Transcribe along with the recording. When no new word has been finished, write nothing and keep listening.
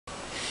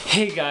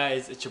Hey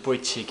guys, it's your boy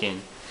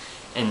Chicken,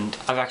 and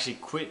I've actually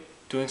quit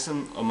doing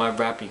some of my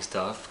rapping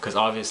stuff because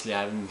obviously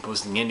I haven't been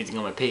posting anything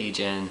on my page,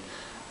 and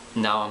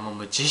now I'm a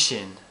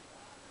magician.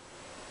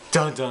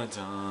 Dun dun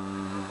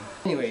dun.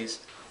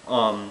 Anyways,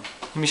 let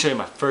me show you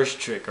my first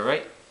trick,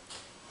 alright?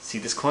 See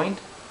this coin?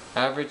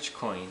 Average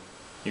coin.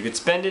 You could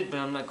spend it, but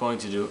I'm not going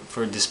to do it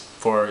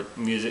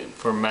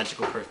for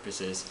magical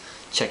purposes.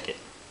 Check it.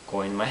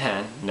 Coin in my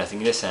hand, nothing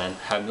in this hand,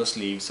 have no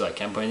sleeves, so I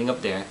can't put anything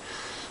up there.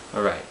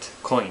 Alright,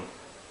 coin.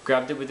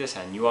 Grabbed it with this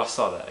hand. You all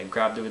saw that. I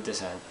grabbed it with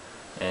this hand.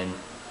 And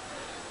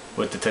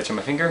with the touch of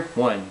my finger,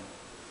 1,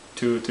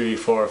 2, 3,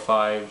 4,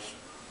 5.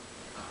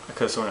 I could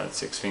have sworn I had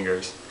 6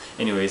 fingers.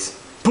 Anyways,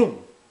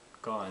 boom!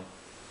 Gone.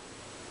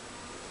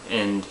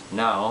 And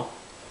now,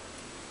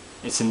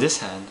 it's in this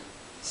hand.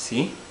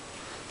 See?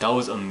 That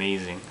was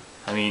amazing.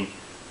 I mean,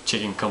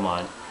 Chicken, come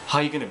on. How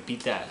are you gonna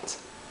beat that?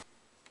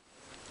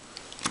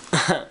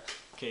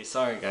 Okay,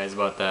 sorry guys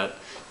about that.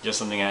 Just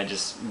something I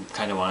just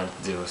kind of wanted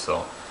to do,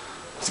 so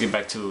let's get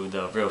back to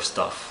the real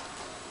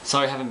stuff.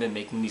 Sorry I haven't been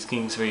making these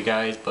things for you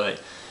guys,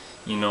 but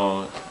you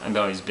know, I'm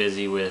always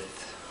busy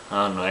with,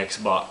 I don't know,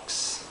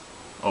 Xbox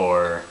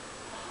or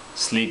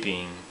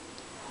sleeping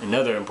and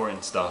other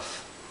important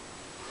stuff.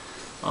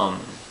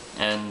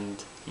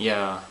 And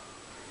yeah,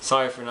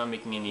 sorry for not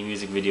making any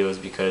music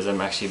videos because I've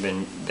actually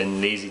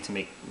been lazy to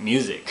make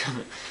music.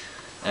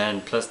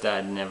 And plus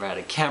that, I never had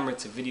a camera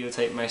to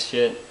videotape my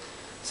shit.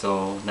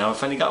 So now I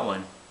finally got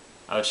one.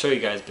 I would show you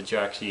guys, but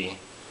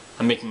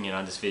I'm making it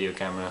on this video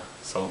camera.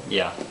 So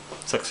yeah,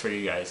 sucks for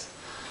you guys.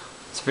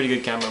 It's a pretty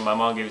good camera. My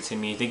mom gave it to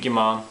me. Thank you,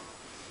 Mom.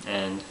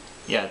 And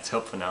yeah, it's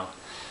helpful now.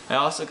 I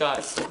also got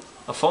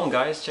a phone,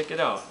 guys. Check it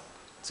out.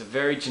 It's a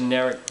very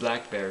generic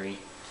BlackBerry.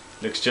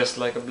 Looks just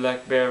like a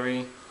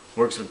BlackBerry.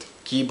 Works with the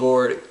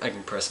keyboard. I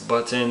can press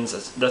buttons.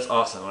 That's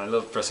awesome. I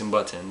love pressing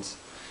buttons.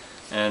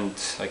 And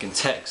I can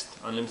text,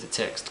 unlimited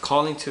text,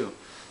 calling too.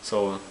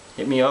 So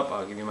hit me up,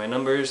 I'll give you my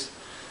numbers,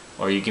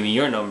 or you give me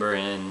your number,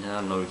 and I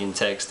don't know, we can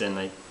text and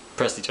like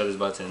press each other's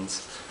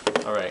buttons.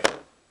 Alright,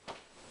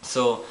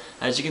 so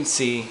as you can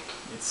see,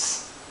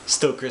 it's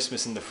still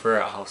Christmas in the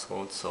Ferrat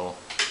household, so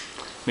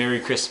Merry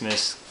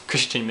Christmas,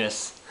 Christian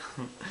Miss.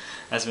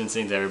 That's been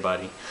saying to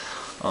everybody.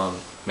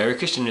 Merry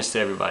Christian Miss to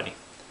everybody.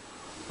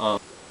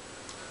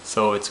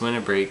 So it's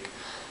winter break,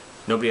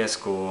 nobody at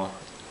school,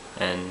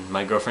 and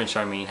my girlfriend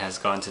Charmaine has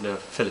gone to the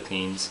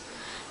Philippines,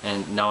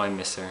 and now I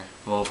miss her.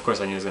 Well, of course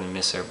I knew I was gonna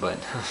miss her, but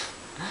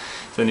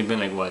it's only been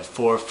like what,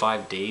 4 or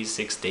 5 days,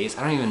 6 days?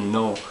 I don't even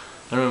know.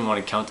 I don't even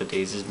want to count the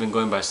days. It's been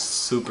going by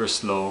super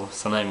slow,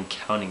 so I'm not even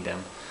counting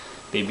them.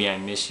 Baby, I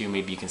miss you.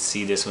 Maybe you can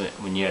see this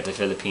when you're at the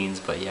Philippines,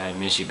 but yeah, I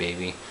miss you,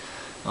 baby.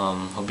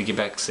 Hope you get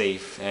back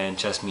safe, and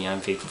trust me,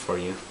 I'm faithful for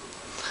you.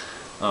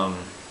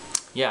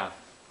 Yeah,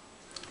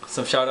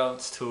 some shout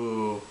outs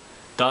to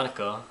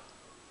Donica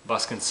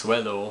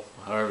Vasconcelos,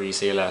 however you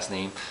say your last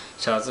name.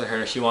 Shout out to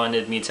her. She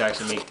wanted me to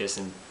actually make this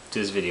and do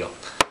this video.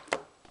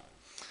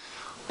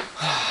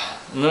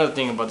 Another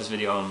thing about this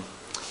video,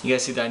 you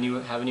guys see that I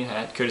have a new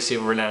hat, courtesy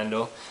of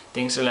Orlando.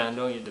 Thanks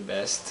Orlando, you're the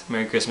best.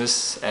 Merry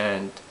Christmas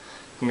and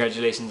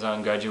congratulations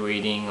on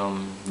graduating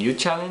youth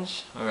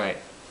challenge. Alright,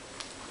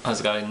 I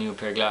also got a new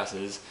pair of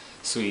glasses,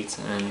 sweet,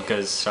 and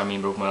because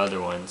Charmaine broke my other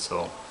one,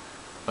 so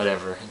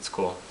whatever, it's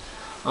cool.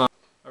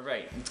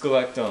 Alright, let's go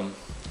back to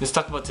let's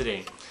talk about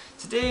today.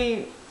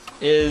 Today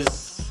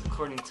is,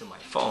 according to my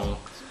phone,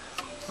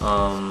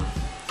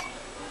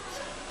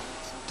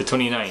 the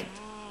 29th.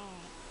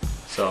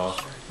 So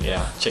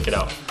yeah, check it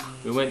out.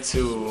 We went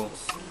to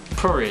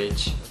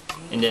Porridge,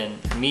 and then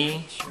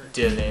me,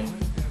 Dylan,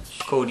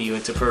 Cody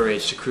went to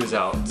Porridge to cruise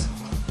out.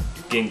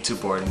 Getting too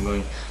bored. I'm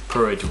going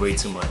Porridge way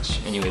too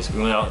much. Anyways,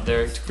 we went out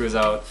there to cruise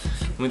out.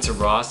 We went to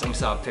Ross and we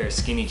saw a pair of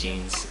skinny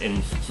jeans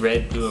in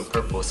red, blue, and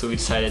purple. So we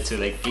decided to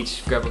like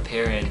each grab a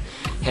pair and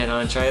head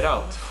on and try it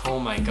out. Oh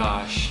my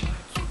gosh.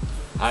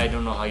 I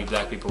don't know how you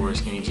black people wear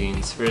skinny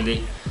jeans.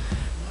 Really?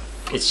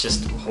 It's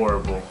just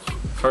horrible.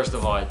 First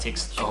of all, it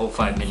takes a whole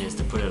 5 minutes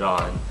to put it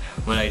on.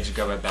 When I just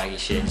grab my baggy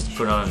shit, just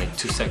put it on in like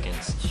 2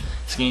 seconds.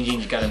 Skinny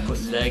jeans, you gotta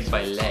put leg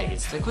by leg.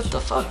 It's like, what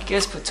the fuck? You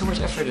guys put too much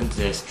effort into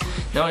this.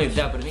 Not only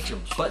that, but it makes your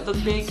butt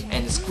look big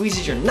and it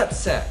squeezes your nut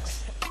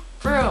sacks.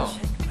 For real.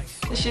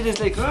 This shit is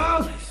like,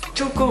 oh,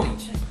 chokum.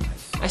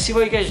 I see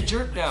why you guys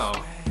jerk now.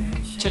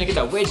 Trying to get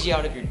that wedgie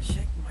out of your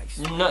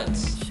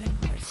nuts.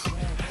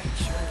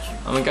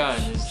 Oh my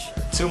god,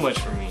 it's too much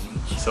for me.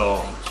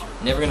 So,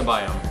 never gonna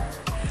buy them.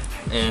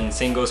 And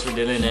same goes for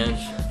Dylan and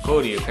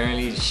Cody.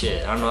 Apparently,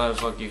 shit, I don't know how the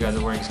fuck you guys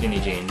are wearing skinny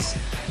jeans.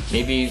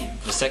 Maybe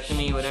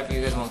vasectomy, whatever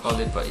you guys want to call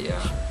it, but yeah,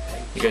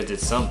 you guys did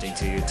something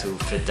to you to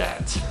fit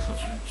that.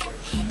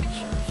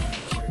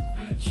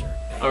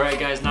 Alright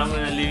guys, now I'm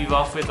gonna leave you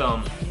off with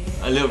a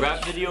little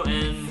rap video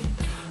and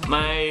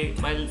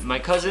my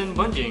cousin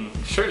bunging,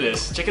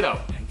 shirtless. Check it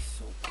out.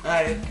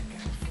 Alright.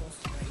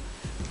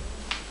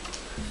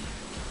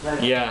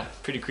 Yeah,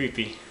 pretty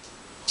creepy.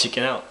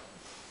 Chicken out.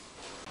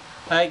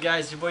 Alright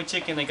guys, your boy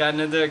Chicken. I got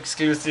another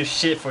exclusive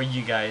shit for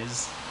you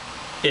guys.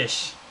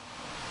 Ish.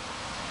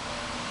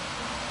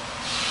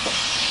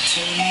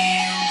 Till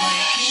you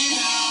wake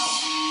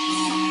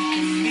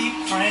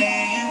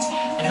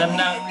And I'm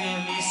not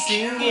really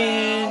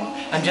singing,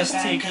 I'm just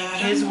taking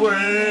his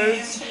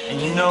words.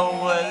 And you know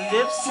what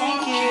lip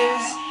sync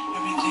is?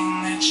 Everything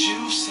that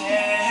you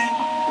said,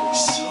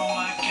 so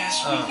I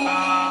guess we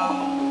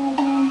all.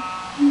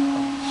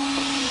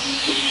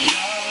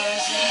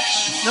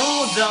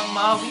 No, dumb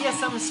ma, we had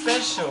something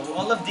special.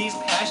 All of these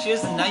past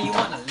years and now you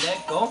wanna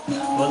let go?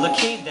 Well,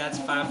 okay, that's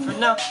fine for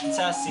now.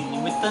 Until I see you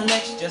with the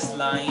next, just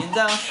lying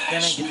down.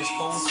 Then I get this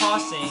phone call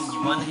saying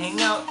you wanna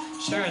hang out.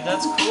 Sure,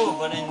 that's cool,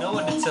 but I know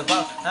what it's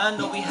about. I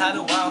know we had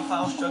a while,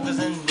 foul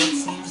struggles, and it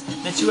seems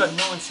that you have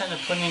no intent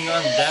of putting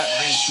on that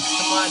ring.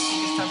 Somehow I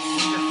think it's time for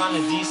you to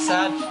finally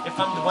decide if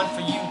I'm the one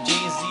for you,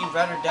 Jay-Z,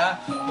 ride or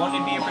die. Wanna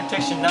be a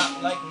protection,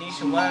 not like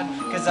nationwide,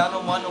 cause I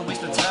don't wanna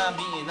waste my time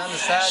being on the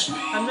side.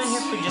 I'm not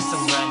here for just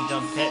some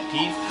random pet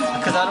peeve,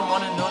 cause I don't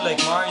wanna know like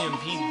Mario and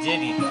P.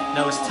 Diddy.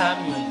 Now it's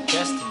time you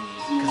invest in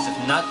me, cause if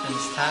not, then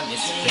it's time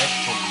it's best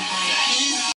to leave.